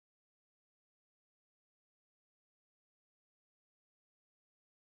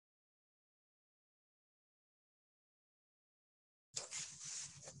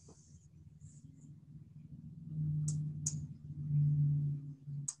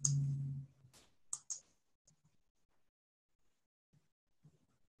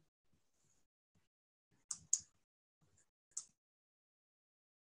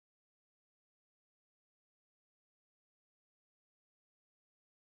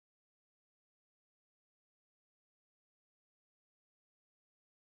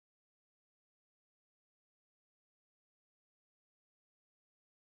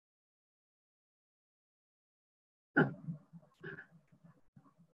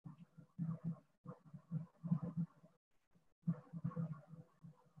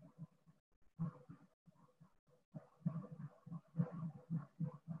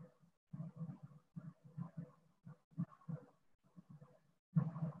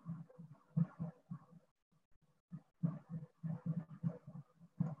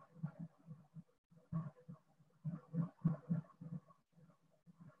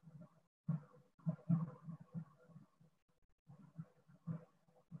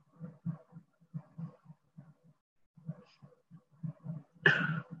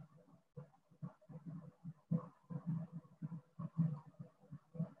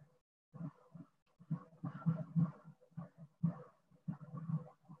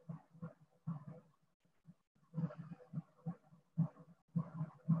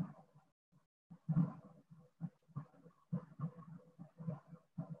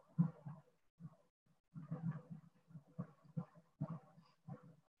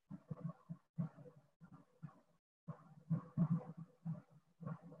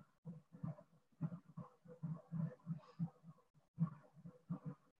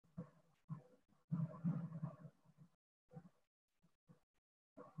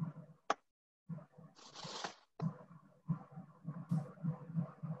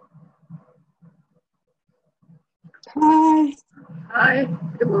Hi,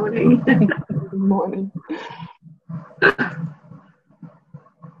 good morning. Good morning.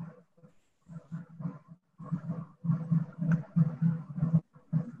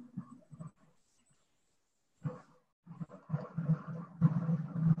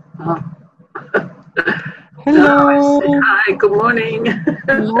 Hello. Hi, good morning.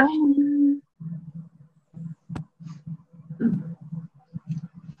 Good morning.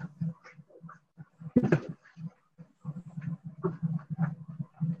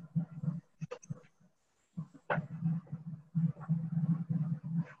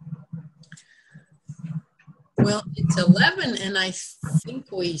 Well, it's 11, and I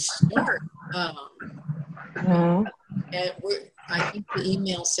think we start. Yeah. I think the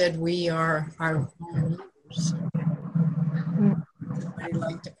email said we are our leaders. I'd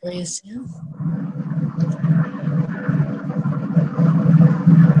like to pray us in.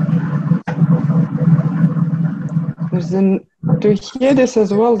 To hear this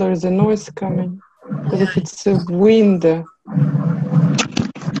as well, there is a noise coming. As if it's a wind.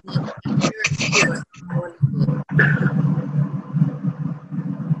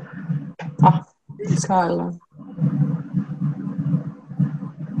 Carla.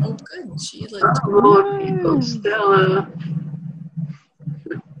 Oh, good. Sheila. More people still.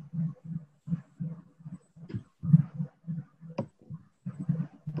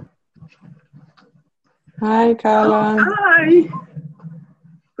 Hi, Carla. Hi.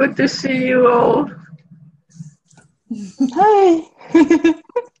 Good to see you all. Hi.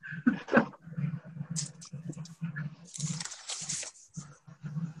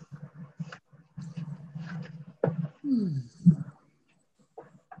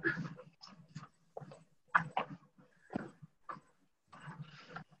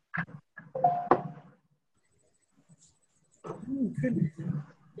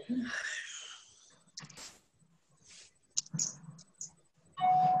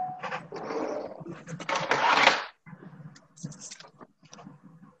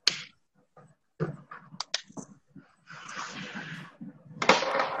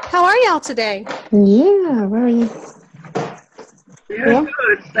 How are y'all today? Yeah, where are you? You're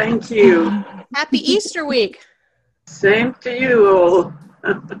good, thank you. Happy Easter week. Same to you all.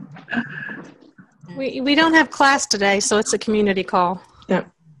 We don't have class today, so it's a community call. Yeah.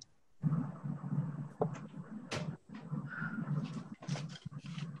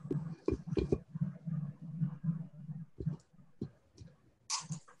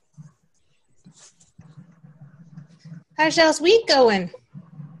 How's y'all's week going?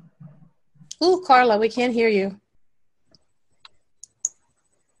 Ooh, Carla, we can't hear you.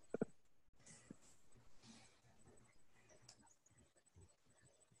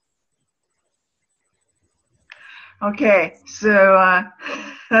 Okay, so I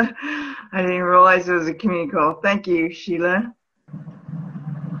didn't realize it was a community call. Thank you, Sheila.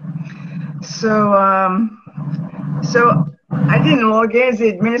 So I didn't log in as the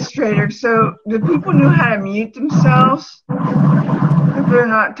administrator. So do people know how to mute themselves if they're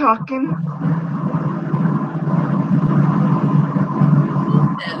not talking?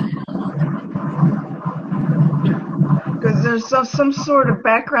 Because there's some sort of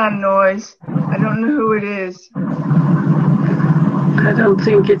background noise. I don't know who it is. I don't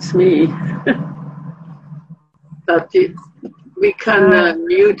think it's me. But we can I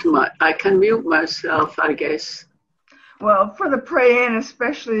can mute myself, I guess. Well, for the pray in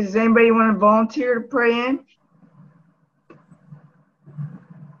especially, does anybody want to volunteer to pray in?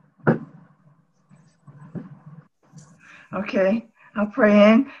 Okay, I'll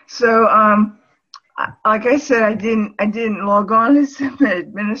pray in. So, like I said, I didn't log on as an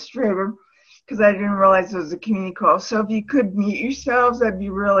administrator because I didn't realize it was a community call. So if you could mute yourselves, that'd be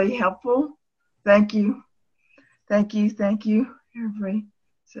really helpful. Thank you. Thank you, everybody.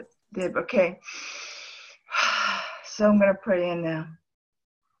 So, Deb, okay. So I'm going to pray in now.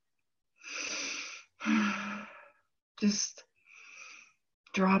 Just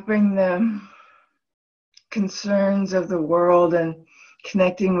dropping the concerns of the world and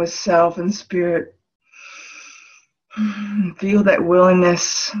connecting with self and spirit. Feel that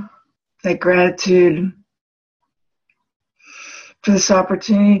willingness, that gratitude for this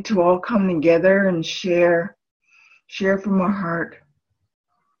opportunity to all come together and share from our heart.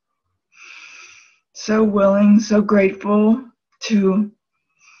 So willing, so grateful to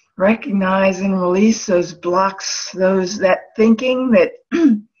recognize and release those blocks, that thinking that's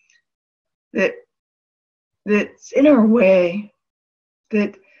in our way,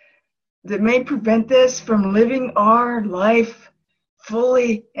 that may prevent us from living our life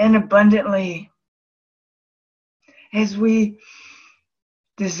fully and abundantly as we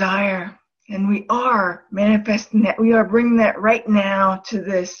desire And we are manifesting that. We are bringing that right now to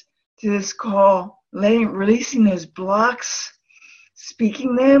this call, releasing those blocks,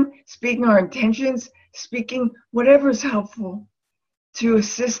 speaking them, speaking our intentions, speaking whatever is helpful to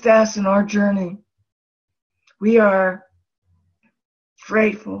assist us in our journey. We are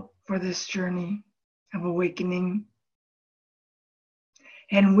grateful for this journey of awakening.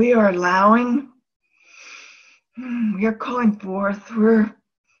 And we are we are calling forth. We're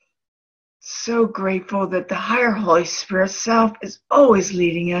so grateful that the higher Holy Spirit self is always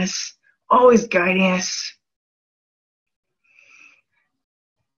leading us, always guiding us.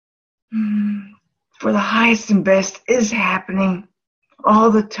 For the highest and best is happening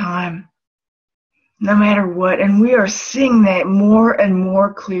all the time, no matter what. And we are seeing that more and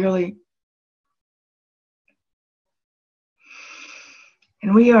more clearly.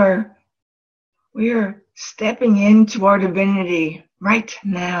 And we are stepping into our divinity right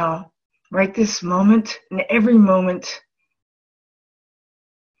now, right this moment, and every moment.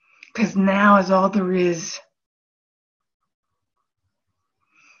 Because now is all there is.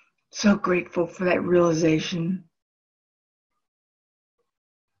 So grateful for that realization.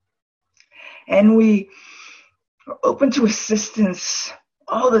 And we are open to assistance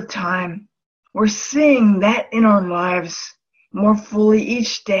all the time. We're seeing that in our lives more fully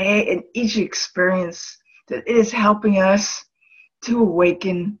each day and each experience, that it is helping us to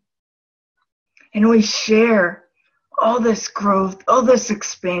awaken. And we share all this growth, all this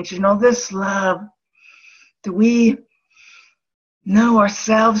expansion, all this love that we know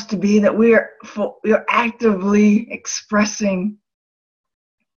ourselves to be, that we are actively expressing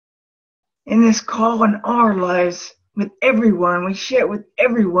in this call in our lives with everyone. We share it with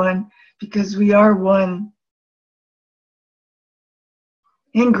everyone because we are one.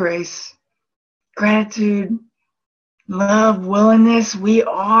 In grace, gratitude, love, willingness, we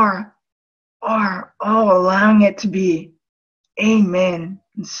are all allowing it to be. Amen.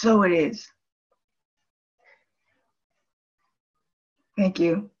 And so it is. Thank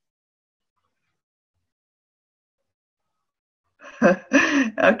you.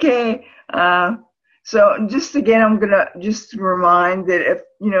 Okay. So just again, I'm going to just remind that if,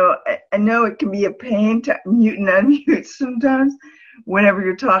 I know it can be a pain to mute and unmute sometimes whenever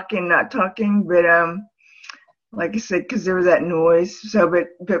you're talking, not talking, but like I said, because there was that noise. So,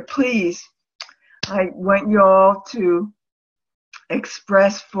 but please, I want you all to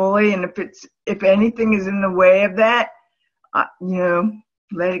express fully, and if anything is in the way of that,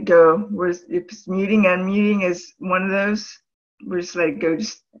 let it go. If it's muting, unmuting is one of those, we're just let it go.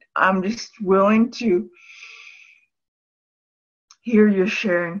 I'm just willing to hear your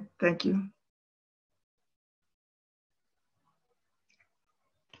sharing. Thank you.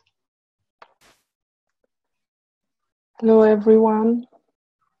 Hello, everyone.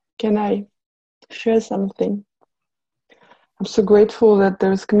 Can I share something? I'm so grateful that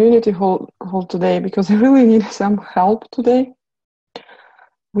there's community hall today because I really need some help today.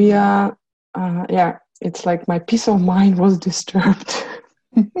 We are, it's like my peace of mind was disturbed.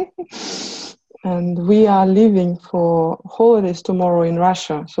 And we are leaving for holidays tomorrow in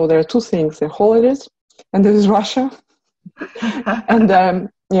Russia. So there are two things, the holidays and there is Russia. And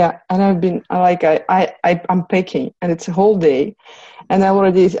and I've been I'm packing, and it's a whole day, and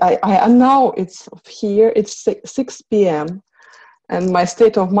and now it's here. It's 6 p.m. and my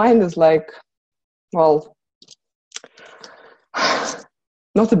state of mind is like, well,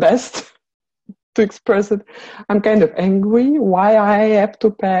 not the best to express it. I'm kind of angry why I have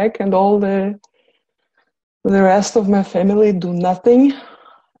to pack, and all the rest of my family do nothing.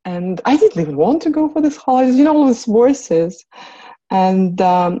 And I didn't even want to go for this holidays. All these voices. And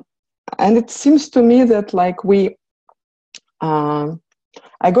it seems to me that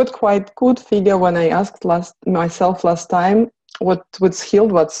I got quite good figure when I asked myself last time what's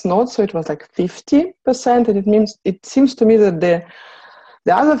healed, what's not. So it was like 50%, and it seems to me that the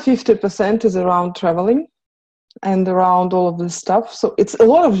other 50% is around traveling and around all of this stuff. So it's a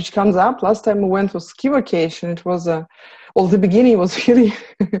lot of which comes up. Last time we went for ski vacation, it was the beginning was really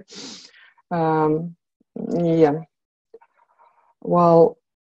Well,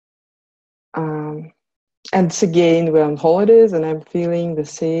 and it's again, we're on holidays and I'm feeling the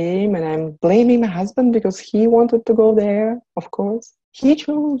same, and I'm blaming my husband because he wanted to go there, of course. He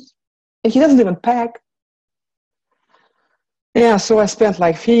chose. And he doesn't even pack. Yeah, so I spent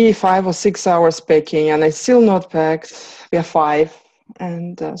like 5 or 6 hours packing, and I still not packed. We are 5.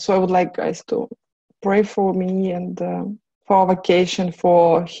 And so I would like guys to pray for me and for our vacation,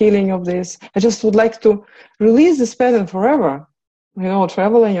 for healing of this. I just would like to release this pattern forever.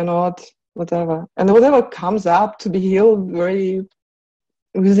 Traveling or not, whatever. And whatever comes up to be healed, very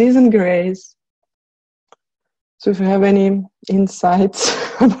with ease and grace. So if you have any insights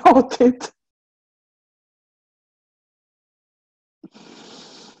about it.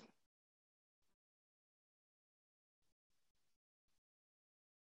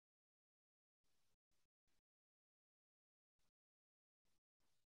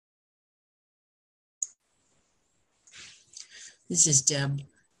 This is Deb.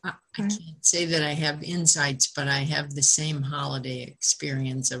 I can't say that I have insights, but I have the same holiday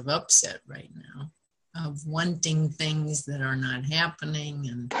experience of upset right now, of wanting things that are not happening.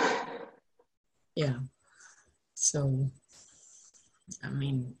 And yeah, so, I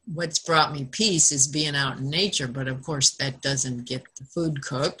mean, what's brought me peace is being out in nature, but of course that doesn't get the food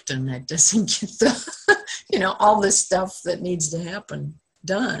cooked, and that doesn't get the, all the stuff that needs to happen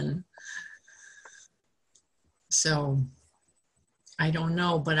done. So I don't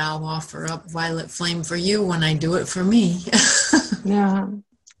know, but I'll offer up violet flame for you when I do it for me. Yeah.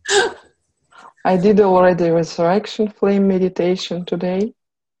 I did already resurrection flame meditation today.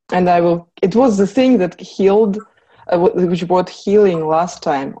 And it was the thing that healed, which brought healing last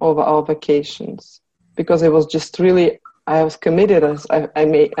time over our vacations. Because it was just really, I was committed.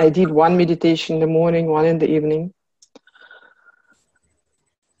 I did one meditation in the morning, one in the evening.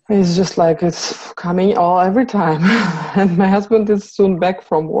 It's just like it's coming every time. And my husband is soon back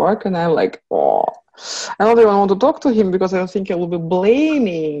from work, and I'm like, I don't even want to talk to him because I think I will be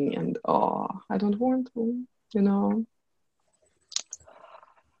blaming, and I don't want to,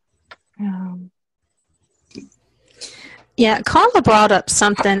 Yeah, Carla brought up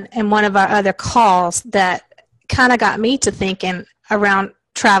something in one of our other calls that kind of got me to thinking around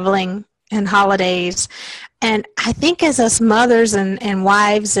traveling and holidays. And I think as us mothers and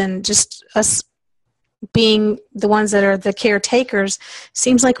wives and just us being the ones that are the caretakers,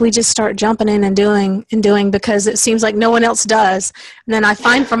 seems like we just start jumping in and doing because it seems like no one else does. And then I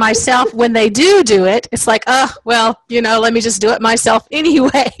find for myself when they do it, it's like, let me just do it myself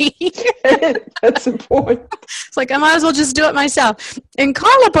anyway. That's the point. It's like I might as well just do it myself. And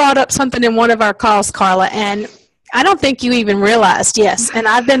Carla brought up something in one of our calls, Carla, and I don't think you even realized, yes. And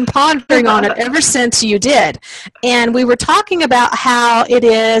I've been pondering on it ever since you did. And we were talking about how it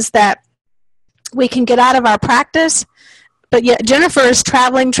is that we can get out of our practice, but yet Jennifer is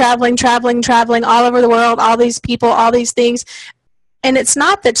traveling all over the world, all these people, all these things. And it's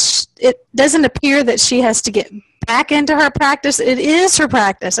not that it doesn't appear that she has to get back into her practice. It is her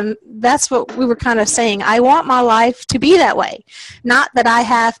practice. And that's what we were kind of saying. I want my life to be that way. Not that I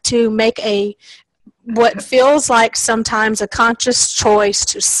have to make what feels like sometimes a conscious choice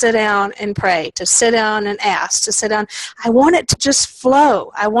to sit down and pray, to sit down and ask, to sit down. I want it to just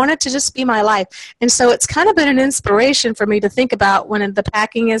flow. I want it to just be my life. And so it's kind of been an inspiration for me to think about when the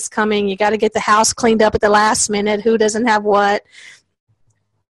packing is coming. You got to get the house cleaned up at the last minute. Who doesn't have what?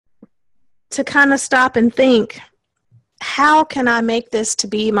 To kind of stop and think, how can I make this to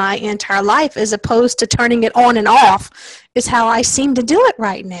be my entire life as opposed to turning it on and off is how I seem to do it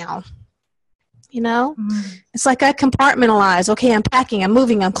right now. It's like I compartmentalize. Okay, I'm packing, I'm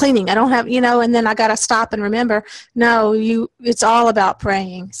moving, I'm cleaning. I don't have, and then I got to stop and remember, no, it's all about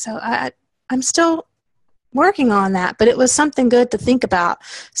praying. So I'm still working on that, but it was something good to think about.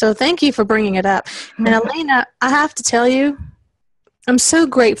 So thank you for bringing it up. And Elena, I have to tell you, I'm so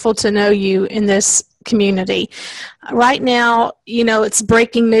grateful to know you in this community. Right now, it's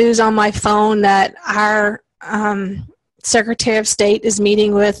breaking news on my phone that our Secretary of State is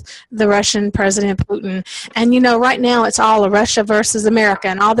meeting with the Russian President Putin. And, right now it's all Russia versus America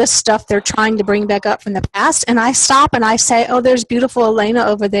and all this stuff they're trying to bring back up from the past. And I stop and I say, there's beautiful Elena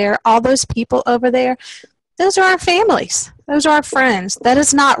over there. All those people over there, those are our families. Those are our friends. That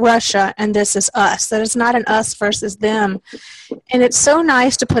is not Russia and this is us. That is not an us versus them. And it's so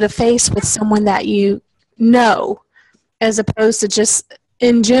nice to put a face with someone that you know as opposed to just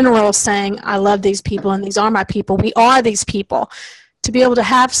in general saying, I love these people and these are my people. We are these people. To be able to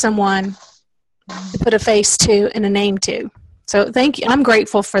have someone to put a face to and a name to. So thank you. I'm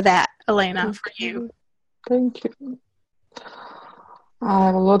grateful for that, Elena, for you. Thank you. I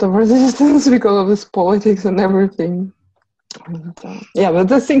have a lot of resistance because of this politics and everything. And, but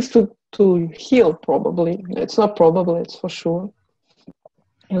there's things to heal probably. It's not probably, it's for sure.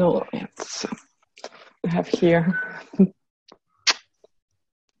 It's we have here.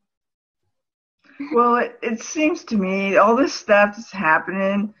 Well, it seems to me all this stuff that's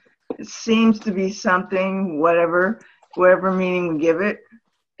happening, it seems to be something, whatever meaning we give it,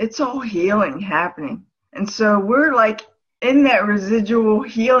 it's all healing happening. And so we're like in that residual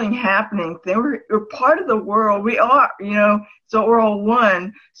healing happening thing. We're part of the world. We are, so we're all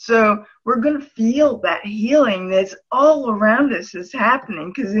one. So we're going to feel that healing that's all around us is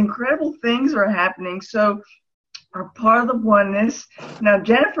happening because incredible things are happening. So we're part of the oneness. Now,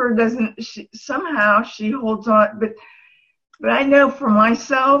 Jennifer somehow she holds on, but I know for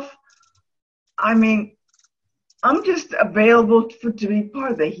myself, I mean, I'm just available to be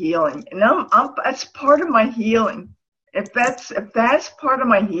part of the healing. And that's part of my healing. If that's part of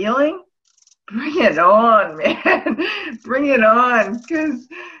my healing, bring it on, man. Bring it on, because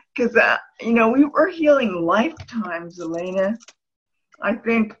we were healing lifetimes, Elena. I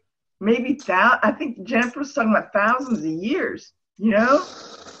think maybe I think Jennifer's talking about thousands of years,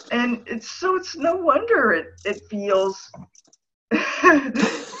 and it's no wonder it feels kind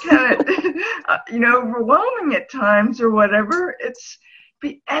of overwhelming at times or whatever.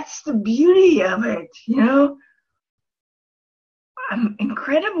 That's the beauty of it,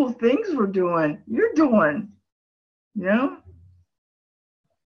 incredible things you're doing,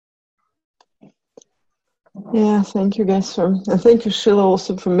 Yeah, thank you guys and thank you, Sheila,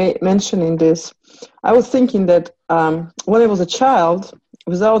 also for mentioning this. I was thinking that when I was a child,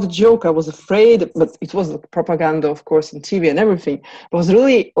 without a joke, I was afraid, but it was propaganda, of course, on TV and everything. It was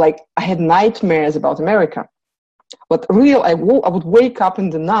really like I had nightmares about America. But really, I would wake up in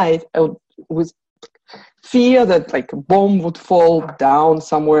the night with fear that like a bomb would fall down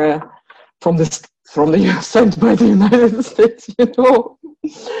somewhere from the sent by the United States,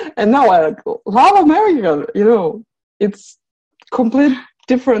 And now I love America, It's complete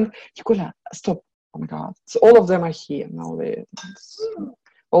different. Nicola, stop. Oh my God. So all of them are here now.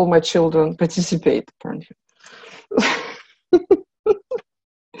 All my children participate, apparently.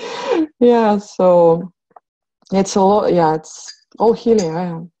 Yeah, so it's a lot. Yeah, it's all healing. I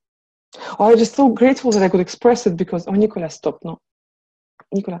am. I'm just so grateful that I could express it because, Nicola, stop. No.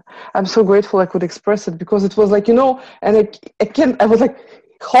 Nicola, I'm so grateful I could express it because it was like, and I was like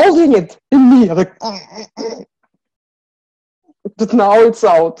holding it in me. I'm like, but now it's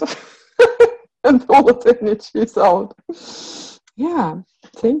out. And all the energy is out. Yeah,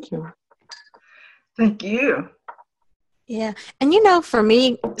 thank you. Thank you. Yeah, and for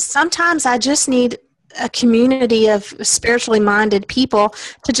me, sometimes I just need a community of spiritually minded people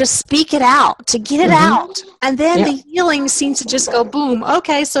to just speak it out, to get it out. And then the healing seems to just go boom.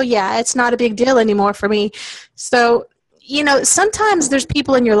 Okay, so it's not a big deal anymore for me. So, sometimes there's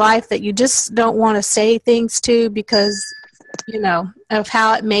people in your life that you just don't want to say things to because, of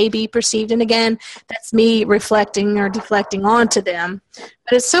how it may be perceived. And again, that's me reflecting or deflecting onto them.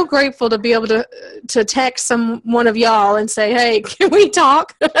 But it's so grateful to be able to text one of y'all and say, hey, can we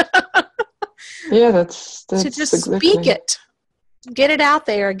talk? Yeah, that's to just speak it, get it out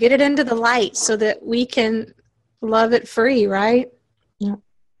there, get it into the light so that we can love it free, right? Yeah.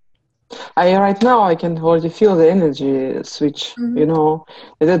 Right now I can already feel the energy switch,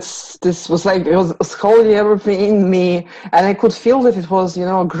 this was like, it was holding everything in me and I could feel that it was,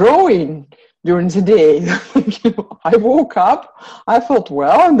 growing during the day. I woke up, I felt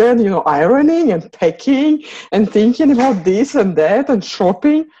well, and then, ironing and packing and thinking about this and that and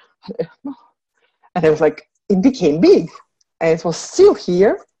shopping. And I was like, it became big and it was still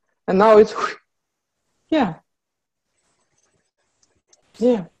here. And now it's, yeah.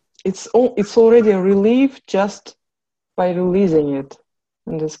 It's already a relief just by releasing it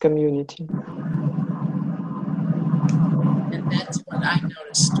in this community. And that's what I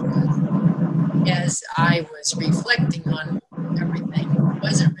noticed as I was reflecting on everything. It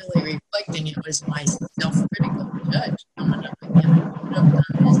wasn't really reflecting, it was my self-critical judge coming up again. I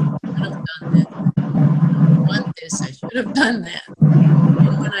should have done this. I should have done that.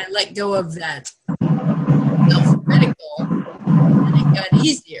 And when I let go of that self-critical, then it got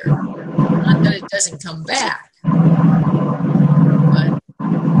easier. Not that it doesn't come back, but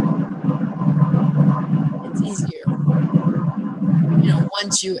it's easier.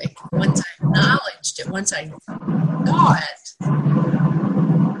 Once I acknowledged it, once I saw it,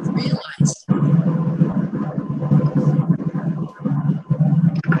 realized.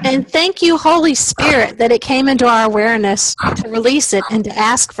 And thank you, Holy Spirit, that it came into our awareness to release it and to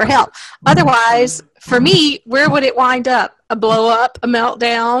ask for help. Otherwise, for me, where would it wind up? A blow up, a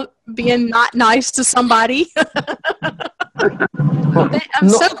meltdown, being not nice to somebody? I'm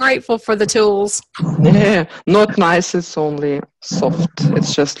so grateful for the tools. Yeah, not nice, it's only soft.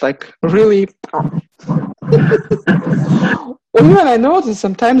 It's just like really... When I notice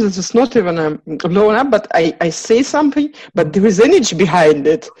sometimes it's just not even blown up, but I say something, but there is energy behind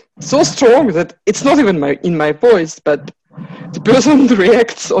it. So strong that it's not even in my voice, but the person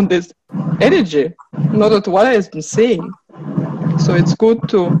reacts on this energy, not at what I've been saying. So it's good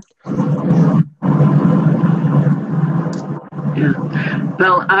to. Yeah.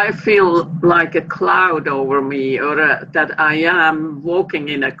 Well, I feel like a cloud over me, or that I am walking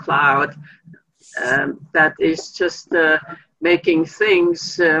in a cloud that is just making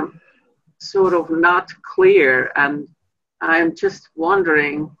things sort of not clear, and I'm just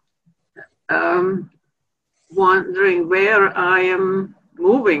wondering where I am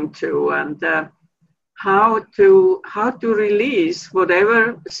moving to, and how to release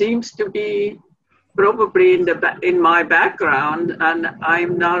whatever seems to be probably in my background, and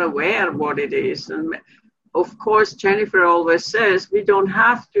I'm not aware what it is. And of course, Jennifer always says we don't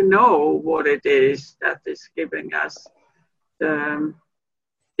have to know what it is that is giving us the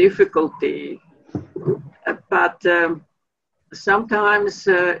difficulty, but sometimes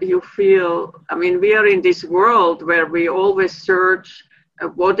you feel, I mean, we are in this world where we always search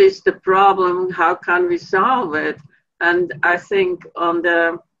what is the problem, how can we solve it? And I think on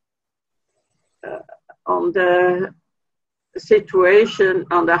the situation,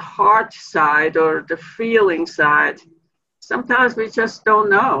 on the heart side or the feeling side, sometimes we just don't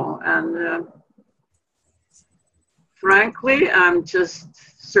know. And frankly, I'm just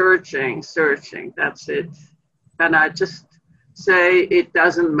searching, that's it. And I just say it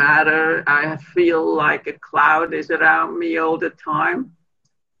doesn't matter. I feel like a cloud is around me all the time.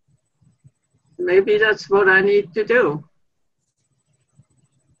 Maybe that's what I need to do.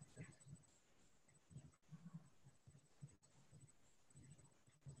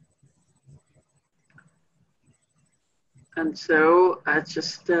 And so I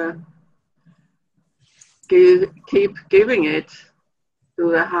just keep giving it to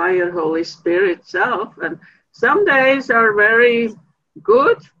the higher Holy Spirit self. And some days are very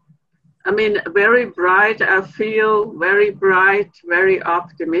good. I mean, very bright. I feel very bright, very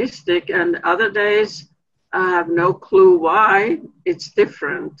optimistic. And other days, I have no clue why. It's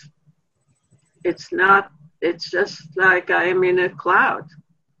different. It's not, it's just like I am in a cloud.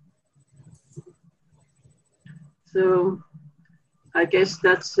 So I guess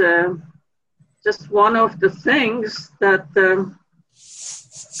that's just one of the things that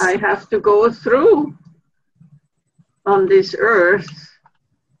I have to go through on this earth,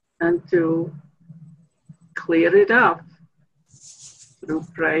 and to clear it up through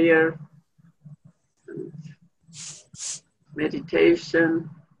prayer and meditation.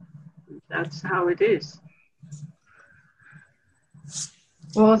 That's how it is.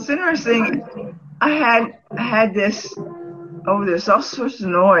 Well, it's interesting. I had this, there's all sorts of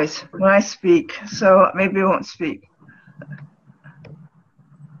noise when I speak, so maybe I won't speak.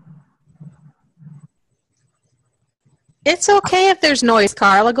 It's okay if there's noise,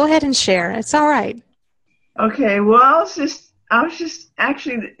 Carla. Go ahead and share. It's all right. Okay, well, I was just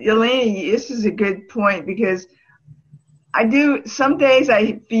actually, Eleni, this is a good point, because some days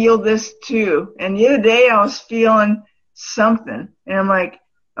I feel this too. And the other day I was feeling something, and I'm like,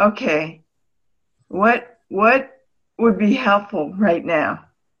 okay, what would be helpful right now?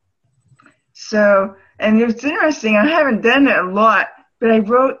 So, and it's interesting, I haven't done it a lot, but I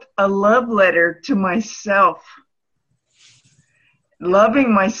wrote a love letter to myself,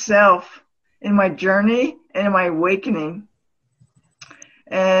 loving myself in my journey and in my awakening.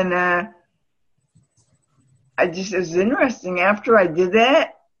 And it was interesting. After I did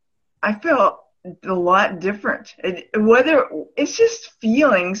that, I felt a lot different. It's just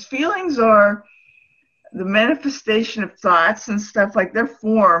feelings. Feelings are the manifestation of thoughts and stuff, like their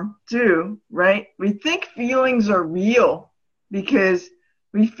form too, right? We think feelings are real because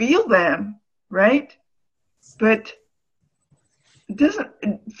we feel them, right? But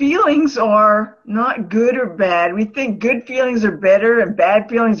feelings are not good or bad. We think good feelings are better and bad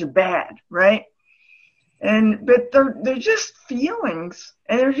feelings are bad, right? But they're just feelings,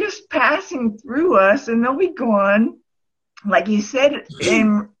 and they're just passing through us, and they'll be gone. Like you said,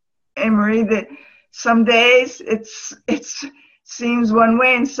 Anne-Marie, that some days it seems one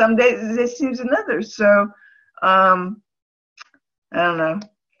way, and some days it seems another. So I don't know.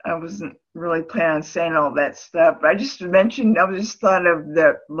 I wasn't really planning on saying all that stuff. I just thought of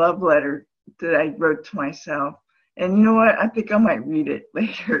the love letter that I wrote to myself. And you know what? I think I might read it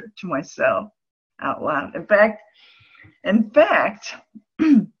later to myself out loud. In fact,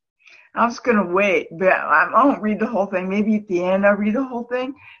 I was going to wait, but I won't read the whole thing. Maybe at the end I'll read the whole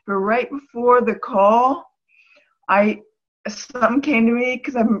thing. But right before the call, something came to me,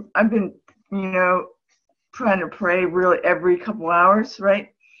 because I've been, trying to pray really every couple hours, right?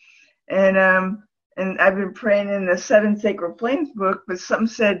 And I've been praying in the 7 Sacred Flames book, but something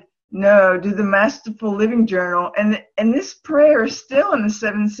said, no, do the Masterful Living Journal. And this prayer is still in the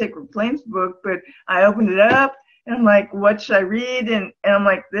 7 Sacred Flames book, but I opened it up And I'm like, what should I read? And I'm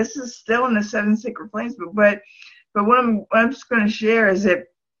like, this is still in the Seven Sacred Flames book. But what I'm just going to share is that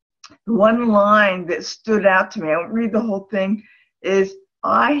one line that stood out to me, I won't read the whole thing, is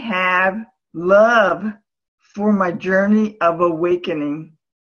I have love for my journey of awakening.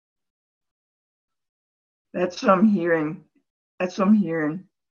 That's what I'm hearing. That's what I'm hearing.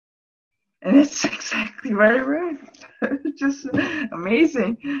 And it's exactly what I read. It's just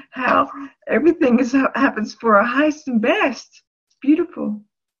amazing how everything happens for our highest and best. It's beautiful.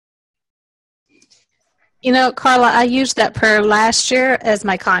 You know, Carla, I used that prayer last year as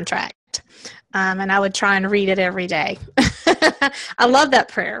my contract, and I would try and read it every day. I love that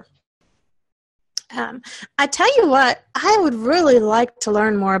prayer. I tell you what, I would really like to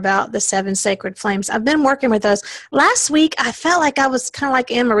learn more about the Seven Sacred Flames. I've been working with those. Last week, I felt like I was kind of like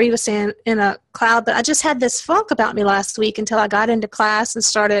Anne-Marie was saying, in a cloud, but I just had this funk about me last week until I got into class and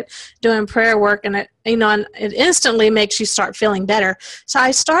started doing prayer work, and it instantly makes you start feeling better. So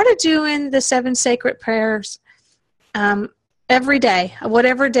I started doing the Seven Sacred Prayers every day,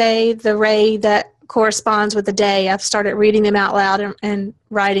 whatever day the ray that corresponds with the day. I've started reading them out loud and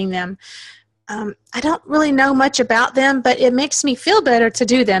writing them. I don't really know much about them, but it makes me feel better to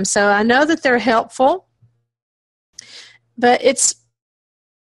do them. So I know that they're helpful, but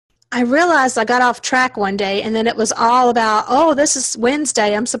I realized I got off track one day, and then it was all about, oh, this is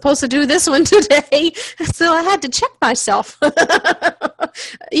Wednesday. I'm supposed to do this one today. So I had to check myself.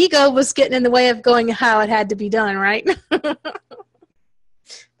 Ego was getting in the way of going how it had to be done, right?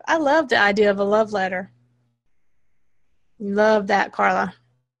 I love the idea of a love letter. Love that, Carla.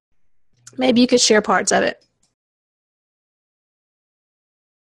 Maybe you could share parts of it.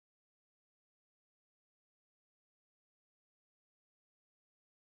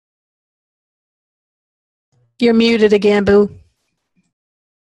 You're muted again, Boo.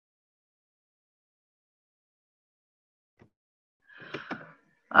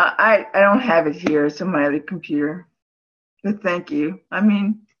 I don't have it here. It's on my other computer. But thank you. I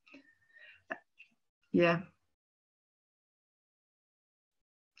mean, yeah.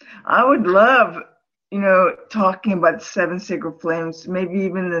 I would love, talking about the Seven Sacred Flames, maybe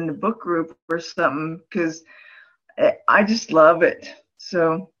even in the book group or something, because I just love it.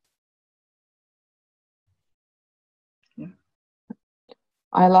 So, yeah.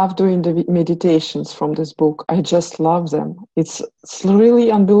 I love doing the meditations from this book. I just love them. It's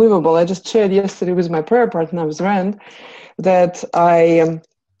really unbelievable. I just shared yesterday with my prayer partner, with Rand, that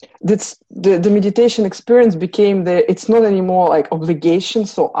the meditation experience became it's not anymore like obligation.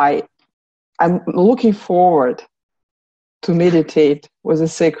 So I'm looking forward to meditate with the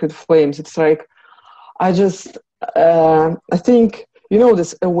sacred flames. It's like, I think,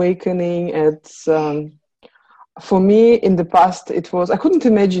 this awakening. It's, for me in the past, I couldn't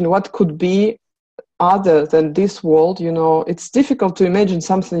imagine what could be other than this world. It's difficult to imagine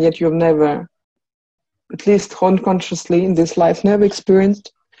something that you've never, at least unconsciously in this life, never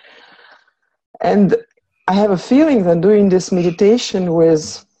experienced. And I have a feeling that doing this meditation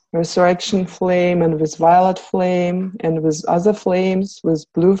with resurrection flame and with violet flame and with other flames, with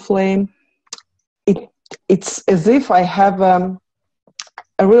blue flame, it's as if I have a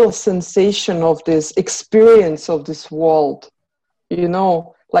real sensation of this experience of this world,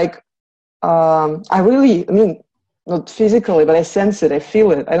 like not physically, but I sense it, I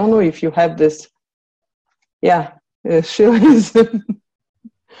feel it. I don't know if you have this. Yeah, Sheila's.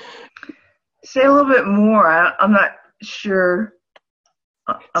 Say a little bit more. I'm not sure.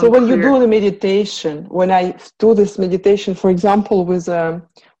 So when you do the meditation, when I do this meditation, for example, with a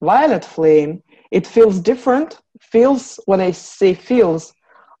violet flame, it feels different. When I say feels,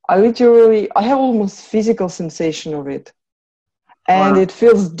 I have almost physical sensation of it. And It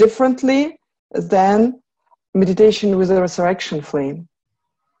feels differently than meditation with a resurrection flame.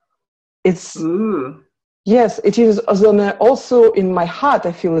 Yes, it is. Also in my heart,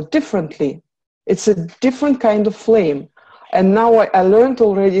 I feel it differently. It's a different kind of flame. And now I learned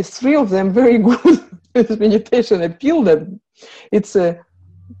already 3 of them very good with meditation. I feel them. It's a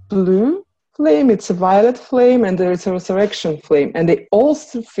blue flame, it's a violet flame, and there is a resurrection flame. And they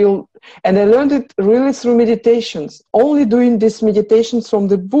also feel, and I learned it really through meditations, only doing these meditations from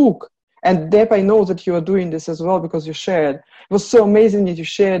the book. And Deb, I know that you are doing this as well because you shared. It was so amazing that you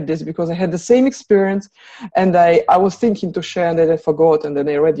shared this because I had the same experience and I was thinking to share and then I forgot and then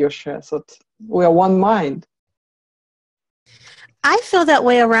I read your share. So we are one mind. I feel that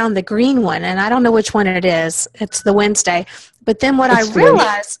way around the green one, and I don't know which one it is. It's the Wednesday. But then what I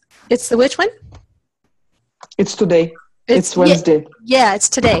realized, it's the which one? It's today. It's Wednesday. Yeah, it's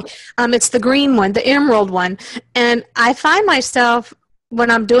today. It's the green one, the emerald one. And I find myself when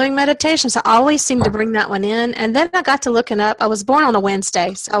I'm doing meditations, I always seem to bring that one in. And then I got to looking up. I was born on a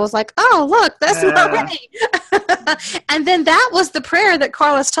Wednesday. So I was like, oh, look, that's not right. And then that was the prayer that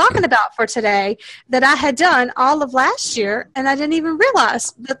Carla's talking about for today that I had done all of last year. And I didn't even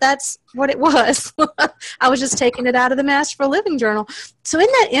realize that that's what it was. I was just taking it out of the Masterful Living Journal. So isn't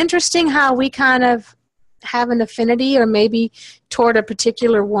that interesting how we kind of have an affinity or maybe toward a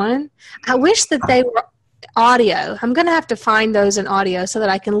particular one? I wish that they were audio. I'm going to have to find those in audio so that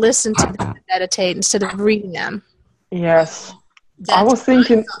I can listen to them and meditate instead of reading them. Yes. That's I was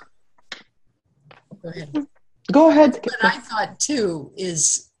thinking. Go ahead. Go ahead. What I thought too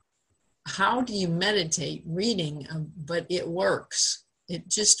is, how do you meditate reading? But it works. It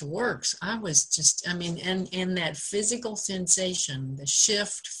just works. And that physical sensation, the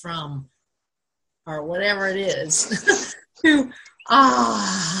shift from, or whatever it is, to,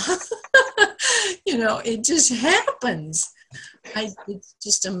 it just happens. It's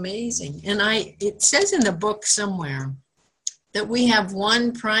just amazing. And it says in the book somewhere that we have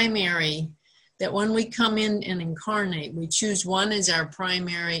one primary, that when we come in and incarnate, we choose one as our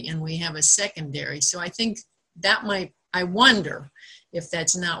primary and we have a secondary. So I think I wonder if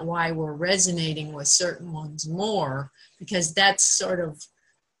that's not why we're resonating with certain ones more, because that's sort of,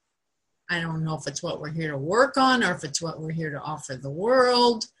 I don't know if it's what we're here to work on or if it's what we're here to offer the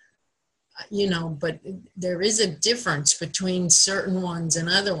world, but there is a difference between certain ones and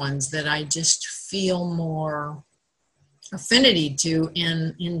other ones that I just feel more affinity to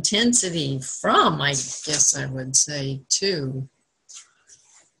and intensity from, I guess I would say, too.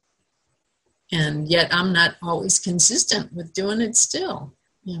 And yet I'm not always consistent with doing it still,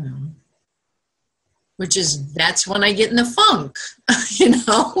 that's when I get in the funk,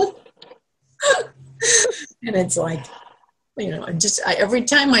 And it's like, every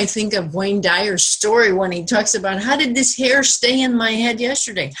time I think of Wayne Dyer's story when he talks about, how did this hair stay in my head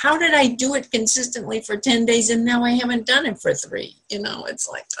yesterday? How did I do it consistently for 10 days and now I haven't done it for 3? It's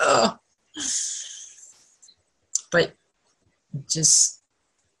like, oh. But just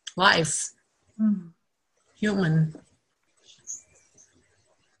life, human.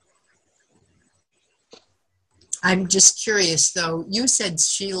 I'm just curious, though. You said,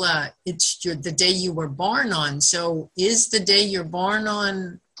 Sheila, it's the day you were born on. So is the day you're born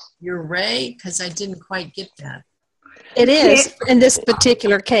on your ray? Because I didn't quite get that. It is in this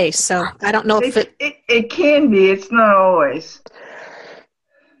particular case. So I don't know if it can be. It's not always.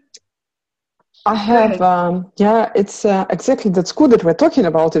 I have, it's exactly, that's good that we're talking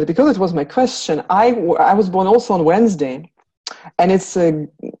about it because it was my question. I was born also on Wednesday, and it's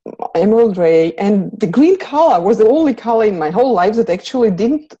emerald ray, and the green color was the only color in my whole life that actually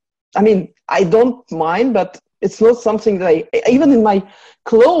I don't mind, but it's not something that even in my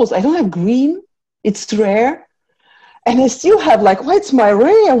clothes, I don't have green. It's rare. And I still have it's my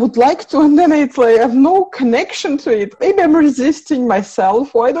ray, I would like to, and then it's I have no connection to it. Maybe I'm resisting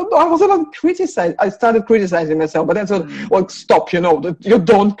myself, or I don't know. I was about criticized. I started criticizing myself, but then I thought, stop, you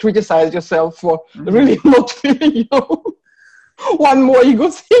don't criticize yourself for really not feeling, one more ego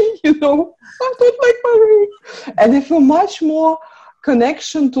thing, I don't like my ray. And I feel much more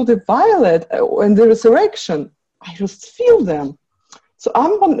connection to the violet and the resurrection. I just feel them. So I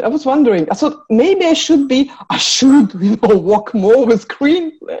was wondering, I thought maybe I should walk more with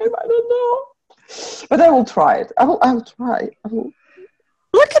green flame. I don't know. But I will try it. I will try.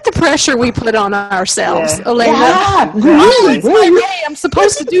 Look at the pressure we put on ourselves, Elena. Yeah, really? It's my ray. I'm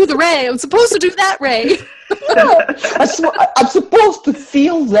supposed to do the ray. I'm supposed to do that ray. I'm supposed to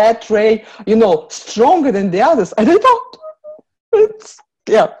feel that ray, stronger than the others. And I don't.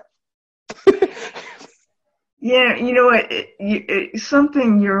 Yeah, you know what? When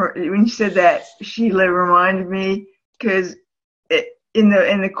you said that, Sheila, reminded me, because in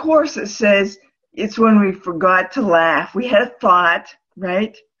the course it says it's when we forgot to laugh. We had a thought,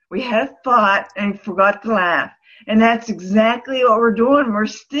 right? We had a thought and we forgot to laugh, and that's exactly what we're doing. We're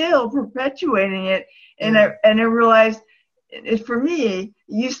still perpetuating it, and I realized, for me, it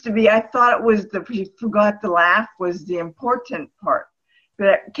used to be I thought it was forgot to laugh was the important part. But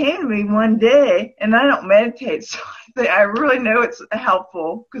it came to me one day, and I don't meditate, so I really know it's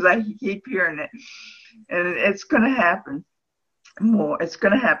helpful because I keep hearing it. And it's going to happen more. It's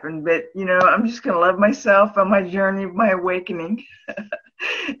going to happen. But, I'm just going to love myself on my journey of my awakening.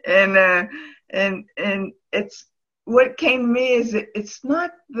 and it's what came to me is it's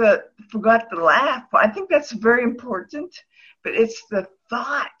not the forgot to laugh. I think that's very important, but it's the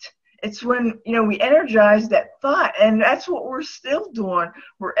thought. It's when, we energize that thought, and that's what we're still doing.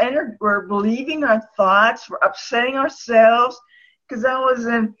 We're believing our thoughts. We're upsetting ourselves, because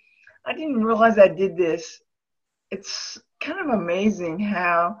I didn't realize I did this. kind of amazing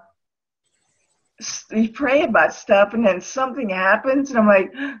how we pray about stuff and then something happens and I'm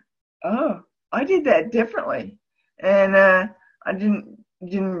like, oh, I did that differently. And I didn't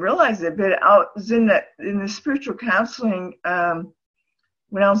realize it, but I was in the spiritual counseling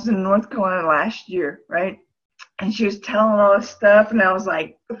when I was in North Carolina last year, right? And she was telling all this stuff, and I was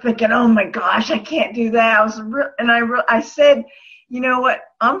like thinking, "Oh my gosh, I can't do that." I said, "You know what?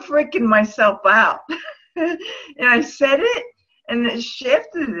 I'm freaking myself out," and I said it, and it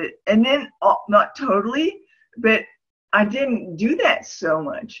shifted it, and then not totally, but I didn't do that so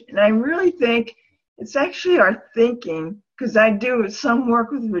much, and I really think it's actually our thinking, because I do some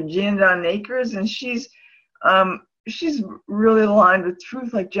work with Regina Dawn Akers, and she's really aligned with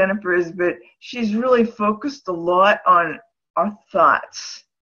truth like Jennifer is, but she's really focused a lot on our thoughts.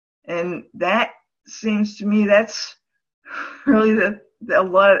 And that seems to me that's really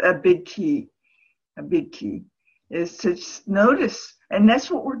a big key. A big key is to just notice. And that's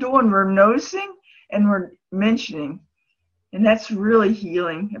what we're doing. We're noticing and we're mentioning. And that's really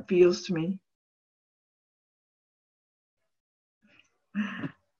healing, it feels to me.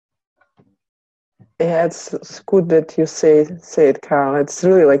 Yeah, it's good that you say it, Carol. It's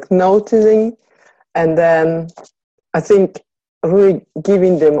really like noticing, and then I think really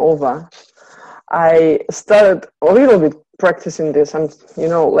giving them over. I started a little bit practicing this. I'm,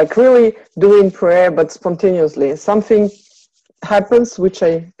 like really doing prayer, but spontaneously. Something happens which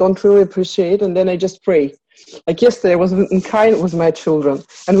I don't really appreciate, and then I just pray. Like yesterday, I was in kind with my children,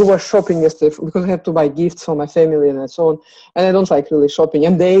 and we were shopping yesterday because I had to buy gifts for my family and so on. And I don't like really shopping,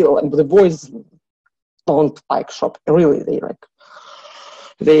 and the boys don't like shopping. Really,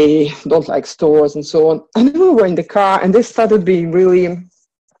 they don't like stores and so on. And we were in the car, and they started being really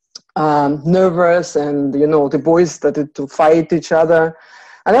nervous, and the boys started to fight each other.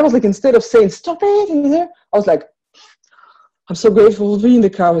 And I was like, instead of saying stop it, I was like, I'm so grateful to be in the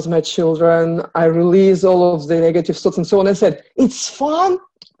car with my children. I release all of the negative thoughts and so on. I said, it's fun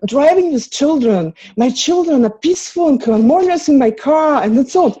driving with children. My children are peaceful and harmonious in my car, and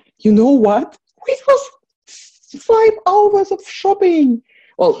so on. You know what? It was 5 hours of shopping.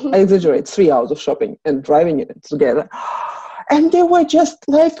 Well, I exaggerate, 3 hours of shopping and driving it together. And they were just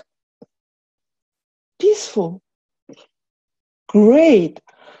like peaceful. Great.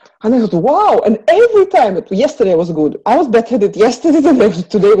 And I thought, wow. And every time, yesterday was good. I was better at it yesterday than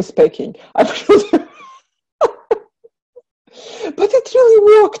today with packing. But it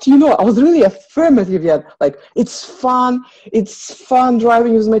really worked, I was really affirmative yet. Like, it's fun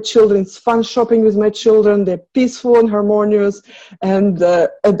driving with my children, it's fun shopping with my children, they're peaceful and harmonious, and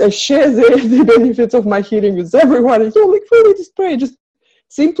I share the benefits of my healing with everyone. And really just pray, just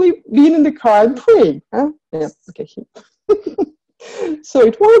simply being in the car and praying. Huh? Yeah, okay. So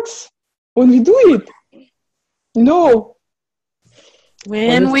it works when we do it. No.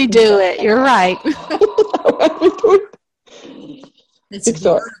 When we do it, you're right. When we do it. It's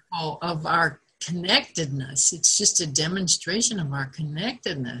beautiful of our connectedness. It's just a demonstration of our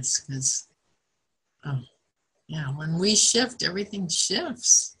connectedness, because, when we shift, everything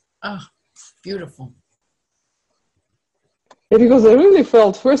shifts. Oh, beautiful. Yeah, because I really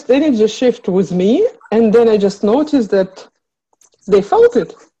felt first energy shift with me, and then I just noticed that they felt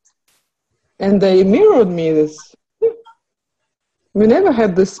it, and they mirrored me this. We never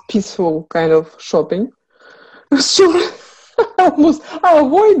had this peaceful kind of shopping. So I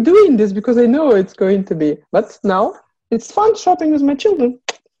avoid doing this because I know it's going to be. But now it's fun shopping with my children.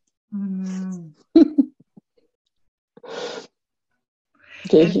 Mm.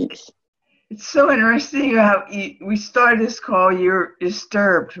 Okay. It's so interesting how we started this call. You're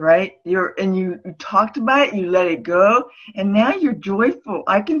disturbed, right? You talked about it, you let it go, and now you're joyful.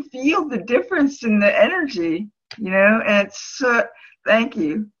 I can feel the difference in the energy, and it's thank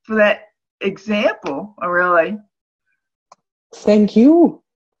you for that example. I really. Thank you,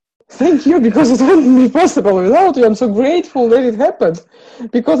 because it wouldn't be possible without you. I'm so grateful that it happened,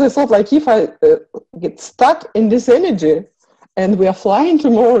 because I thought, like, if I get stuck in this energy, and we are flying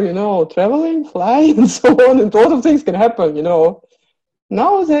tomorrow, traveling, flying, and so on, and a lot of things can happen, Now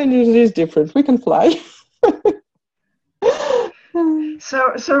the energy is different. We can fly.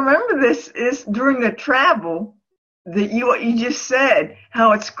 So remember, this is during the travel that what you just said,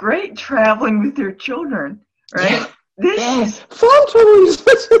 how it's great traveling with your children, right? Yeah. This fun traveling.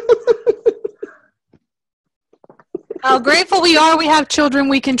 How grateful we are we have children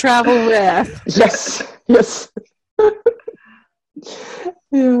we can travel with. Yes.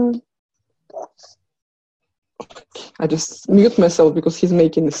 Yeah. I just mute myself because he's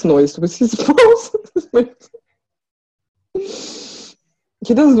making this noise with his paws.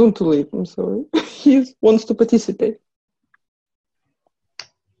 He doesn't want to leave, I'm sorry. He wants to participate.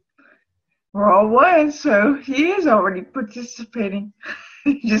 We're all one, so he is already participating.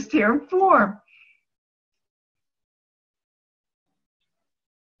 Just here in form.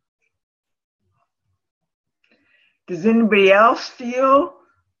 Does anybody else feel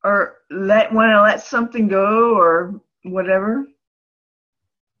or want to let something go or whatever?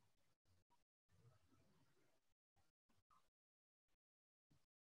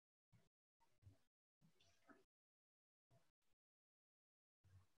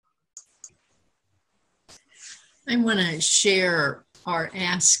 I want to share or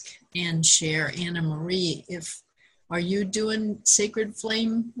ask and share Anna Marie, are you doing sacred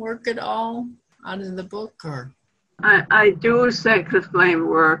flame work at all out of the book, or? I do sacred flame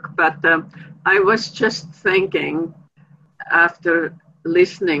work, but I was just thinking after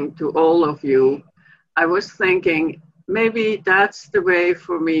listening to all of you, I was thinking maybe that's the way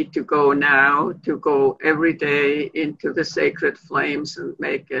for me to go now, to go every day into the sacred flames and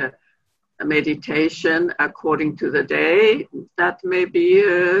make a meditation according to the day. That may be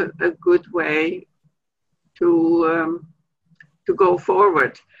a good way to go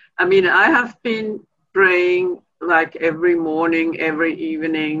forward. I mean, I have been praying like every morning, every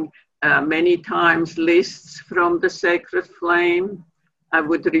evening, many times lists from the sacred flame. I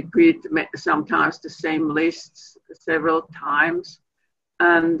would repeat sometimes the same lists several times.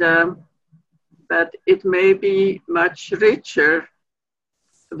 And but it may be much richer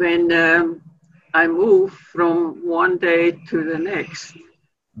when I move from one day to the next.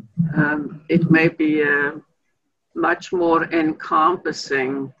 It may be much more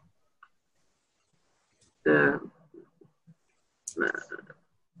encompassing.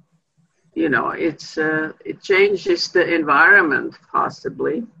 It changes the environment,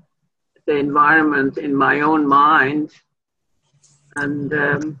 possibly the environment in my own mind, and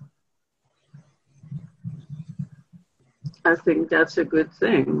I think that's a good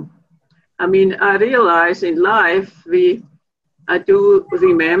thing. I mean, I realize in life I do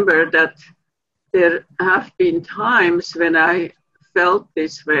remember that there have been times when I felt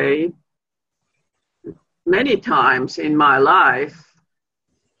this way, many times in my life,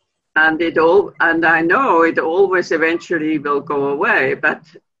 and I know it always eventually will go away. But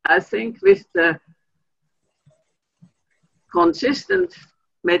I think with the consistent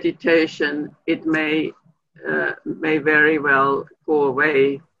meditation, it may very well go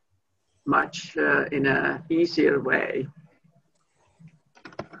away much in an easier way.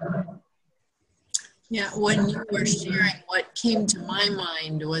 Yeah, when you were sharing, what came to my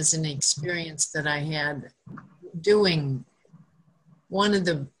mind was an experience that I had doing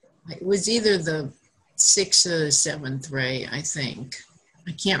it was either the 6th or the 7th ray, I think.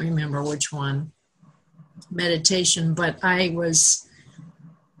 I can't remember which one, meditation, but I was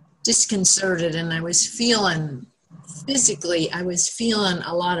disconcerted and I was feeling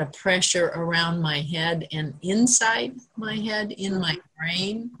a lot of pressure around my head and inside my head, in my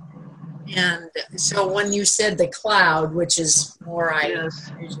brain. And so when you said the cloud, which is more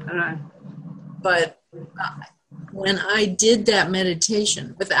yes. But when I did that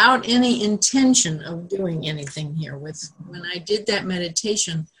meditation, without any intention of doing anything here, when I did that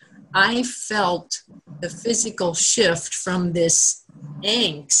meditation, I felt the physical shift from this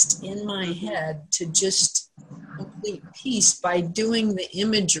angst in my head to just complete peace by doing the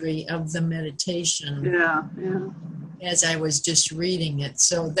imagery of the meditation. Yeah. As I was just reading it.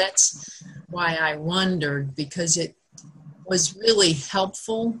 So that's why I wondered, because it was really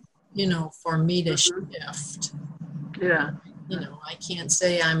helpful, for me to shift. Yeah. I can't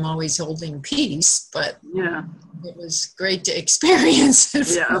say I'm always holding peace, but yeah, it was great to experience it.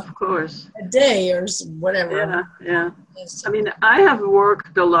 Yeah, of course. A day or whatever. Yeah. I mean, I have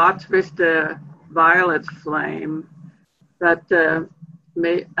worked a lot with the violet flame, but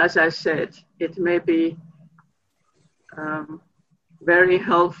as I said, it may be very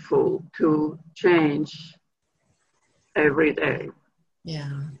helpful to change every day.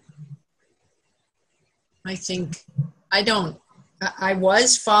 Yeah. I think I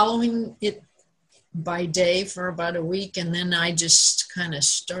was following it by day for about a week, and then I just kind of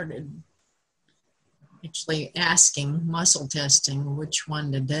started actually asking, muscle testing, which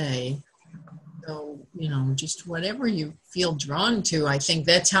one today. So, just whatever you feel drawn to. I think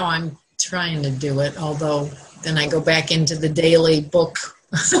that's how I'm trying to do it, although then I go back into the daily book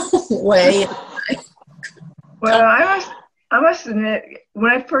way. Well, I must admit,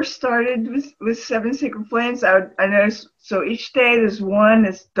 when I first started with 7 Sacred Flames, I noticed, so each day there's one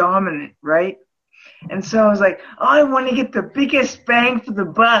that's dominant, right? And so I was like, I want to get the biggest bang for the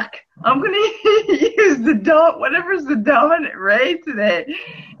buck. I'm going to use whatever's the dominant ray today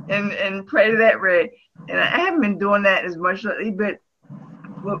and pray to that ray. And I haven't been doing that as much lately, but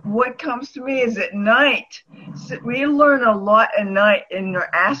what comes to me is at night. So we learn a lot at night in our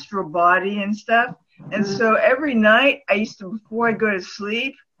astral body and stuff. And so every night before I go to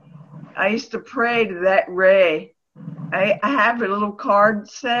sleep, I used to pray to that ray. I have a little card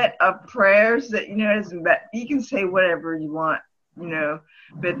set of prayers that, you can say whatever you want,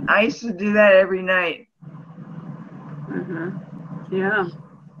 but I used to do that every night. Mm-hmm. Yeah.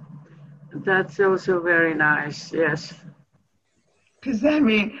 That's also very nice. Yes. Because,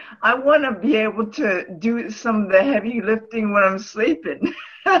 I want to be able to do some of the heavy lifting when I'm sleeping.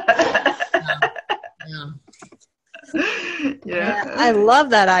 Yeah, I love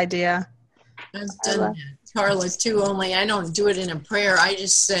that idea. I've done that, Carla, too, only I don't do it in a prayer. I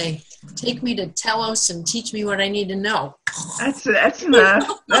just say, take me to Telos and teach me what I need to know. That's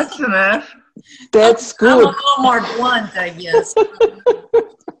enough. That's enough. That's good. I'm a little more blunt, I guess.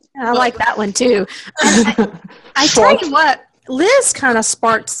 I like that one, too. I tell you what, Liz kind of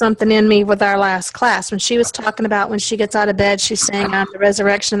sparked something in me with our last class when she was talking about when she gets out of bed, she's saying, I'm the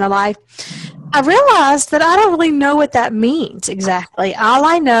resurrection and the life. I realized that I don't really know what that means exactly. All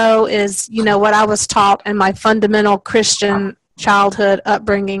I know is, what I was taught in my fundamental Christian childhood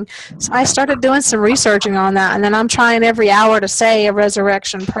upbringing. So I started doing some researching on that, and then I'm trying every hour to say a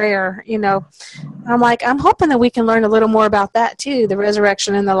resurrection prayer, I'm like, I'm hoping that we can learn a little more about that too, the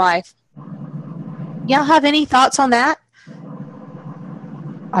resurrection and the life. Y'all have any thoughts on that?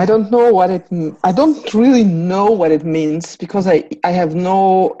 I don't really know what it means because I have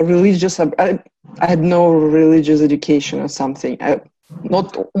no religious, I had no religious education or something.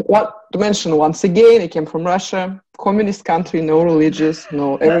 Not what to mention once again, I came from Russia, communist country, no religious,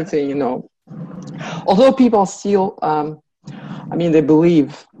 no everything, Although people still, they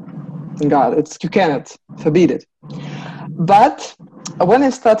believe in God. You cannot forbid it. But when I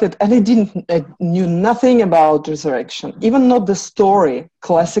started, and I knew nothing about resurrection, even not the story,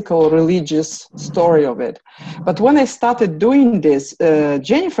 classical religious story of it. But when I started doing this,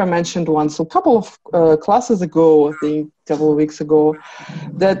 Jennifer mentioned once a couple of classes ago, I think a couple of weeks ago,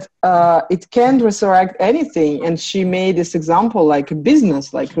 that it can resurrect anything. And she made this example like a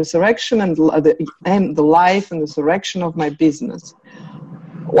business, like resurrection and the life and resurrection of my business.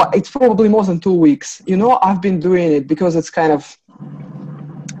 Well, it's probably more than 2 weeks. I've been doing it because it's kind of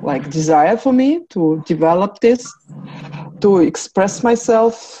like desire for me to develop this, to express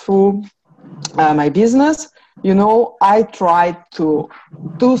myself through my business. I tried to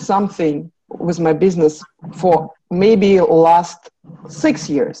do something with my business for maybe last 6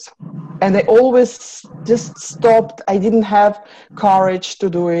 years. And I always just stopped. I didn't have courage to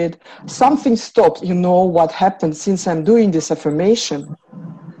do it. Something stopped. What happened since I'm doing this affirmation?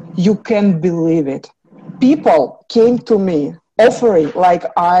 You can't believe it. People came to me offering, like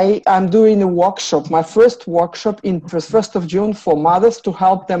I'm doing a workshop, my first workshop in 1st of June for mothers to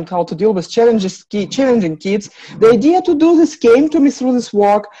help them how to deal with challenging kids. The idea to do this came to me through this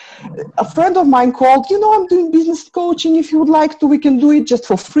work. A friend of mine called, I'm doing business coaching. If you would like to, we can do it just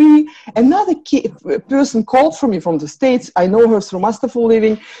for free. Another person called for me from the States. I know her through Masterful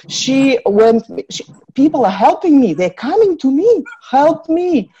Living. People are helping me. They're coming to me. Help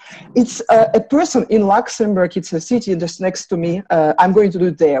me. It's a person in Luxembourg. It's a city just next to me. I'm going to do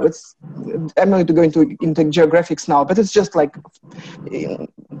it there. I'm not going to into geographics now, but it's just like a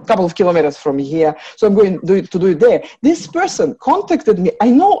couple of kilometers from here. So I'm going to do it there. This person contacted me. I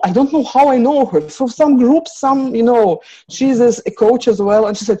don't know how I know her. From some group, she's a coach as well.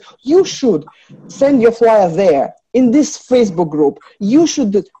 And she said, you should send your flyer there in this Facebook group. You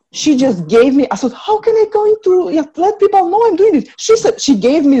should. She just gave me, I thought, how can I go into, let people know I'm doing it? She said, she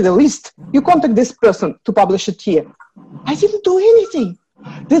gave me the list. You contact this person to publish it here. I didn't do anything.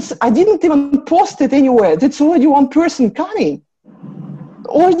 I didn't even post it anywhere. That's already one person coming,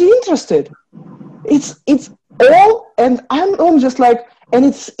 already interested. It's all, and I'm just like, and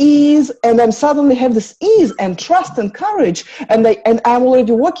it's ease, and I suddenly have this ease and trust and courage, and I'm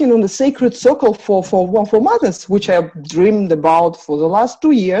already working on the sacred circle for mothers, which I've dreamed about for the last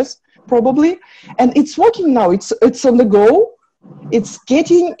 2 years, probably, and it's working now. It's on the go. It's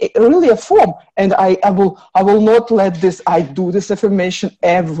getting really a form, and I will not let this. I do this affirmation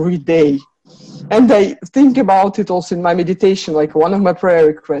every day, and I think about it also in my meditation, like one of my prayer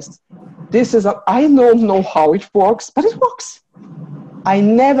requests. I don't know how it works, but it works. I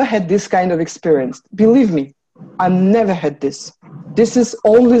never had this kind of experience. Believe me, I never had this. This is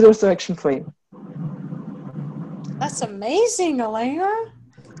only the resurrection flame. That's amazing, Elena.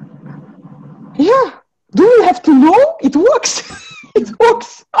 Yeah. Do you have to know? It works. It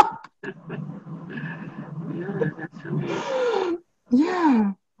works. Yeah, that's amazing.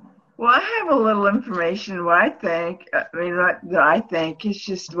 Yeah. Well, I have a little information. What I think, I think it's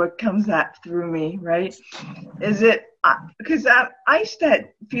just what comes out through me, right? Is it because I used to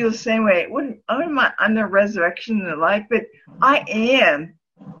feel the same way. I'm the resurrection and the life, but I am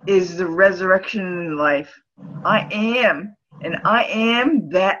is the resurrection and life. I am, and I am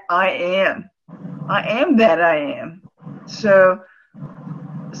that I am. I am that I am. So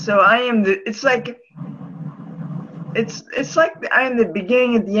I am it's like I am the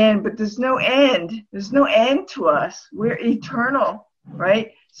beginning and the end, but there's no end. There's no end to us. We're eternal,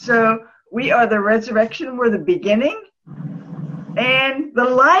 right? So we are the resurrection. We're the beginning and the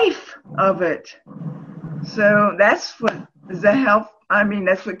life of it. So that's what, does that help? I mean,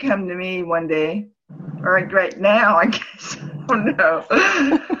 that's what came to me one day, or right now, I guess. I don't know.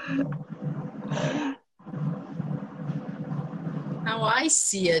 How I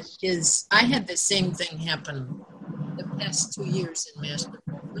see it is, I had the same thing happen the past 2 years in Master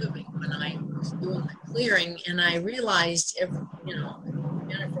Living when I was doing the clearing, and I realized,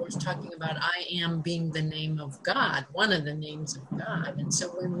 Jennifer was talking about I am being the name of God, one of the names of God. And so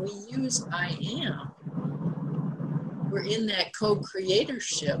when we use I am, we're in that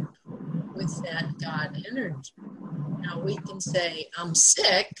co-creatorship with that God energy. Now we can say, I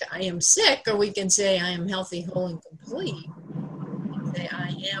am sick, or we can say I am healthy, whole, and complete. We can say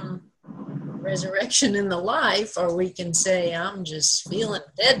I am resurrection in the life, or we can say I'm just feeling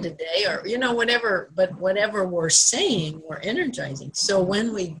dead today, or whatever, but whatever we're saying, we're energizing. So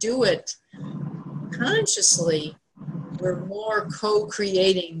when we do it consciously, we're more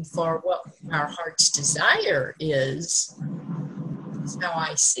co-creating for what our heart's desire is how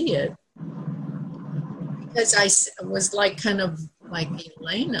I see it. Because I was kind of like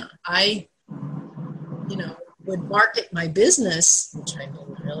Elena. I would market my business, which I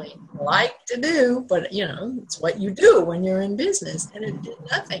didn't really like to do, but it's what you do when you're in business, and it did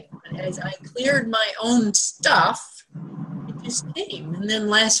nothing. As I cleared my own stuff, it just came. And then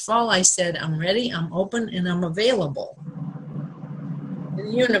last fall I said, I'm ready, I'm open, and I'm available in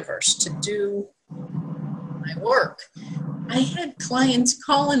the universe to do my work. I had clients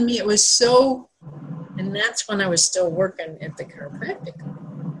calling me. It was so, and that's when I was still working at the chiropractic.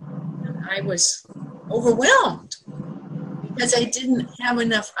 And I was overwhelmed because I didn't have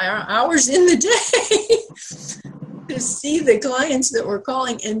enough hours in the day to see the clients that were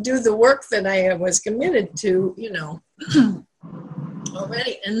calling and do the work that I was committed to,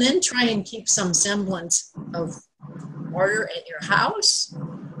 already. And then try and keep some semblance of order at your house.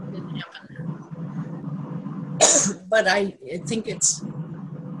 It didn't happen there. But I think it's,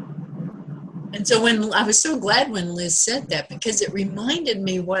 and so when I was so glad when Liz said that, because it reminded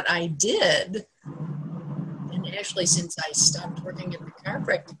me what I did. And actually, since I stopped working at the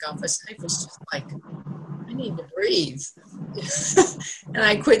chiropractic office, I was just like, I need to breathe. And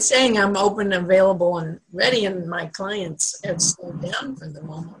I quit saying I'm open, available, and ready, and my clients have slowed down for the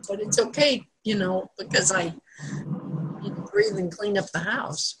moment. But it's okay, because I need to breathe and clean up the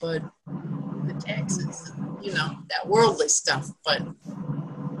house, but the taxes, that worldly stuff. But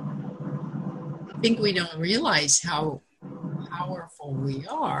I think we don't realize how powerful we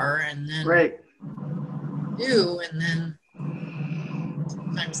are, and then right. do, and then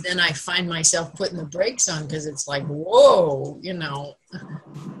sometimes then I find myself putting the brakes on because it's like, whoa,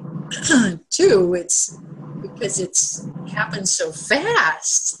 Too, it's because it's happens so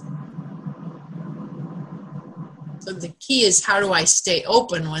fast. So the key is, how do I stay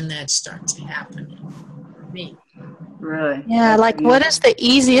open when that starts happening for me? Really? Yeah, what is the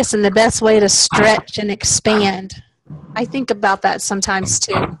easiest and the best way to stretch and expand? I think about that sometimes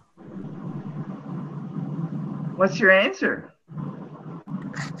too. What's your answer?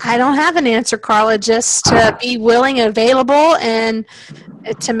 I don't have an answer, Carla, just to be willing and available, and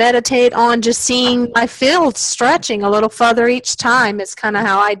to meditate on just seeing my field stretching a little further each time is kind of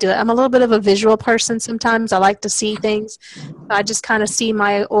how I do it. I'm a little bit of a visual person sometimes. I like to see things. I just kind of see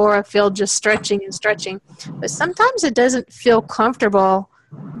my aura field just stretching and stretching. But sometimes it doesn't feel comfortable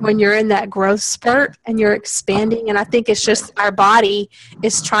when you're in that growth spurt and you're expanding. And I think it's just our body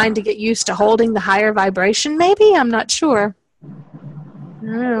is trying to get used to holding the higher vibration, maybe. I'm not sure. I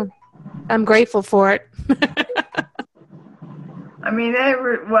don't know. I'm grateful for it. I mean,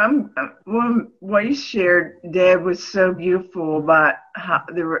 what you shared, Deb, was so beautiful about how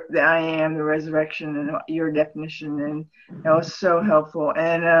the I am, the resurrection, and your definition, and that was so helpful.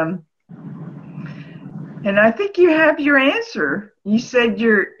 And I think you have your answer. You said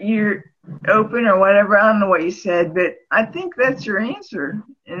you're open or whatever. I don't know what you said, but I think that's your answer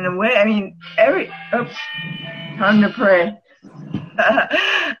in a way. I mean, time to pray.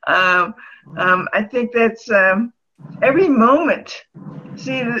 I think that's every moment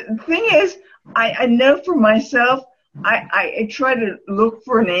See, the thing is, I know for myself, I try to look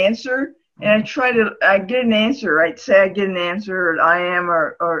for an answer, and I get an answer, right? Say I get an answer, or I am,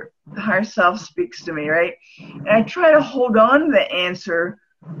 or the higher self speaks to me, right? And I try to hold on to the answer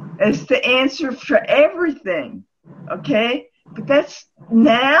as the answer for everything, okay? But that's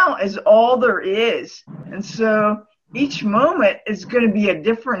now is all there is. And so each moment is going to be a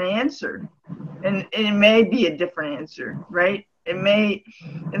different answer. And it may be a different answer, right? It may.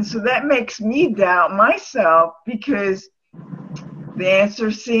 And so that makes me doubt myself because the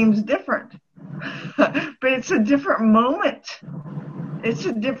answer seems different. But it's a different moment. It's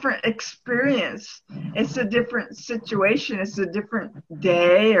a different experience. It's a different situation. It's a different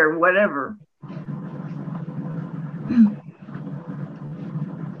day or whatever.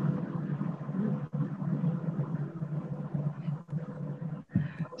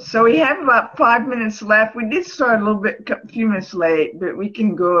 So we have about 5 minutes left. We did start a few minutes late, but we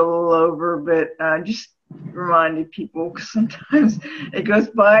can go a little over. But just reminding people, because sometimes it goes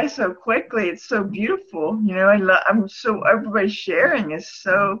by so quickly. It's so beautiful, you know. Everybody's sharing is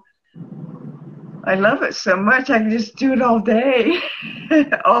so. I love it so much. I can just do it all day,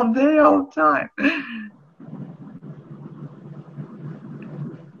 all the time.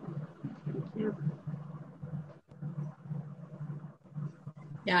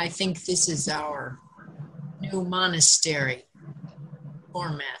 Yeah, I think this is our new monastery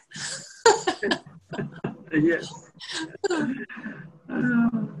format. Yes.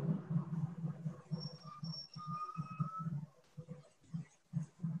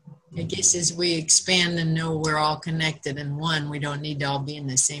 I guess as we expand and know we're all connected in one, we don't need to all be in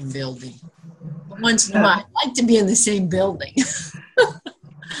the same building. But once in a while, I'd like to be in the same building.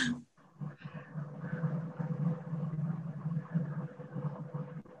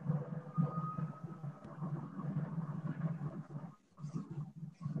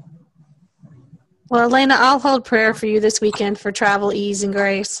 Well, Elena, I'll hold prayer for you this weekend for travel, ease, and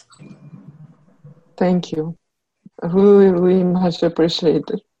grace. Thank you. Really, really much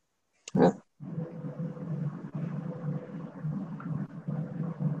appreciated. Yeah.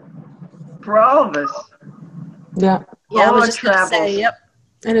 For all of us. Yeah. Yeah, I All was our just going to say, travels. yep.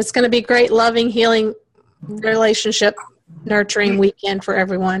 And it's going to be great, loving, healing, relationship, nurturing weekend for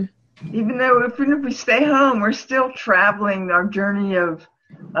everyone. Even if we stay home, we're still traveling our journey of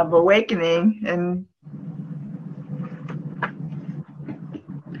awakening. And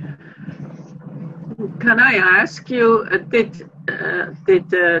can I ask you, did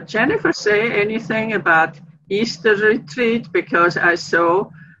Jennifer say anything about Easter retreat? Because I saw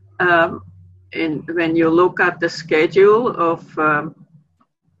when you look at the schedule of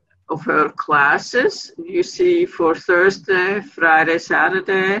her classes, you see for Thursday, Friday,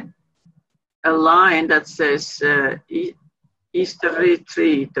 Saturday, a line that says Easter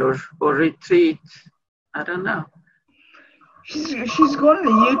retreat or retreat. I don't know. she's going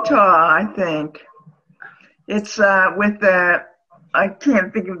to Utah, I think. It's with I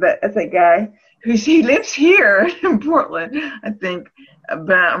can't think of the guy he lives here in Portland, I think.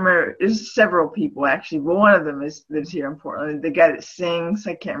 But I remember there's several people actually. But one of them lives here in Portland. The guy that sings,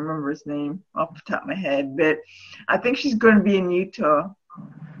 I can't remember his name off the top of my head. But I think she's going to be in Utah.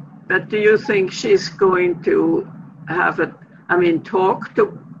 But do you think she's going to have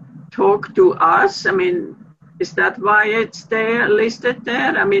talk to us? I mean, is that why it's there, listed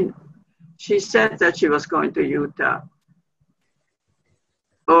there? I mean, she said that she was going to Utah.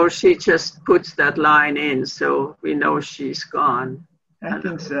 Or she just puts that line in so we know she's gone. I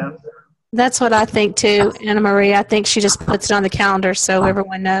think so. That's what I think too, Anna Marie. I think she just puts it on the calendar so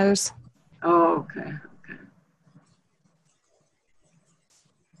everyone knows. Oh, okay.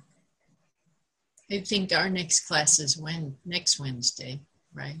 I think our next class is next Wednesday,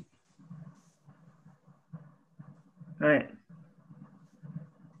 right? Right.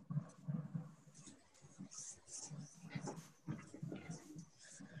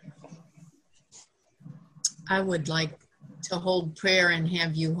 I would like to hold prayer and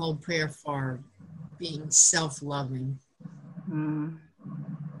have you hold prayer for being self-loving. Mm.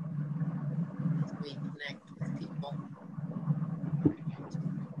 We connect with people.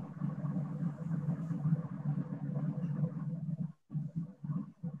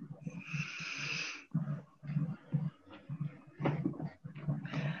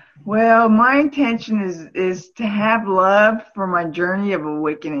 Well, my intention is to have love for my journey of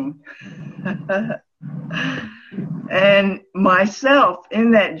awakening. And myself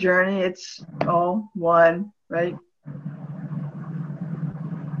in that journey, it's all one, right?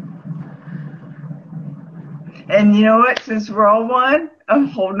 And you know what? Since we're all one, I'm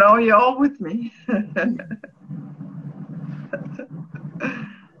holding all y'all with me.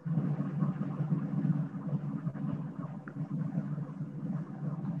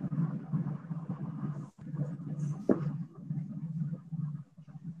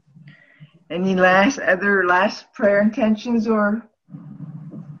 Any other last prayer intentions or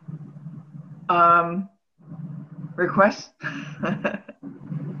requests?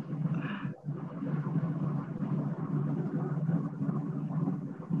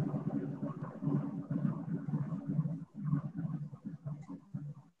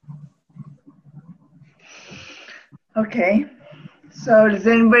 Okay. So does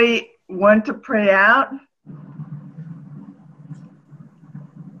anybody want to pray out?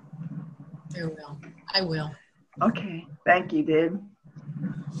 I will. Okay. Thank you, Deb.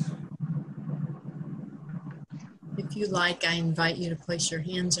 If you like, I invite you to place your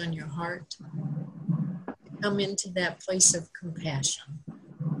hands on your heart. Come into that place of compassion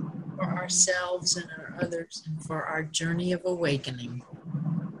for ourselves and our others and for our journey of awakening.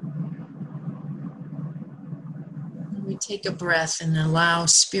 And we take a breath and allow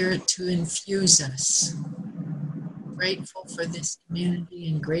Spirit to infuse us. Grateful for this community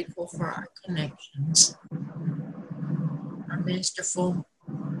and grateful for our connections, our masterful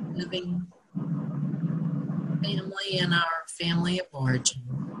living family and our family of origin.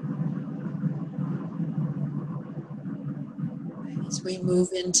 As we move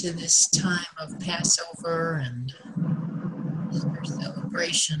into this time of Passover and Easter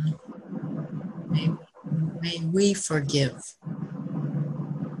celebration, may we forgive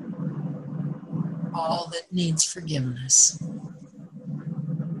all that needs forgiveness.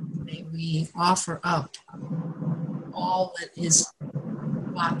 May we offer up all that is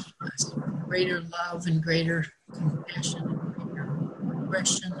blocking us, greater love and greater compassion and greater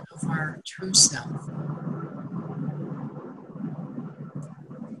expression of our true self.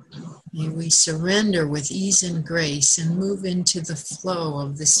 May we surrender with ease and grace and move into the flow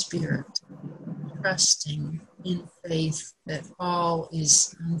of the Spirit, trusting in faith that all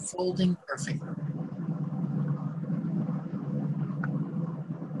is unfolding perfectly.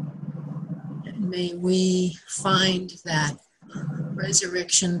 And may we find that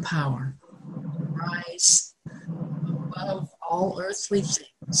resurrection power rise above all earthly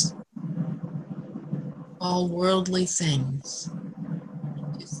things, all worldly things,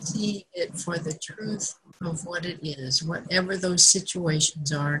 and to see it for the truth of what it is, whatever those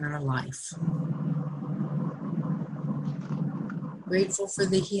situations are in our life. Grateful for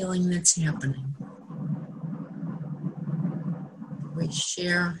the healing that's happening. We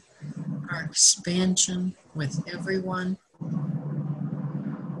share our expansion with everyone.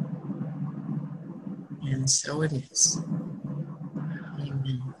 And so it is.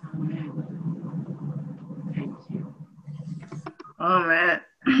 Amen. Thank you. Oh, man.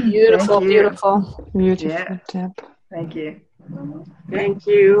 Beautiful, beautiful. Beautiful, Yeah. Deb. Thank you. Thank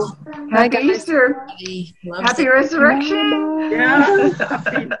you. Happy guys. Easter. Loves Happy it. resurrection. Yeah.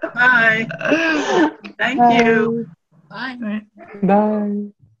 Happy. Bye. Thank you. Bye.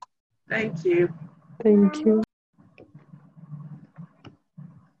 Bye. Thank you. Thank you.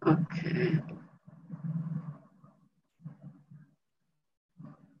 Okay.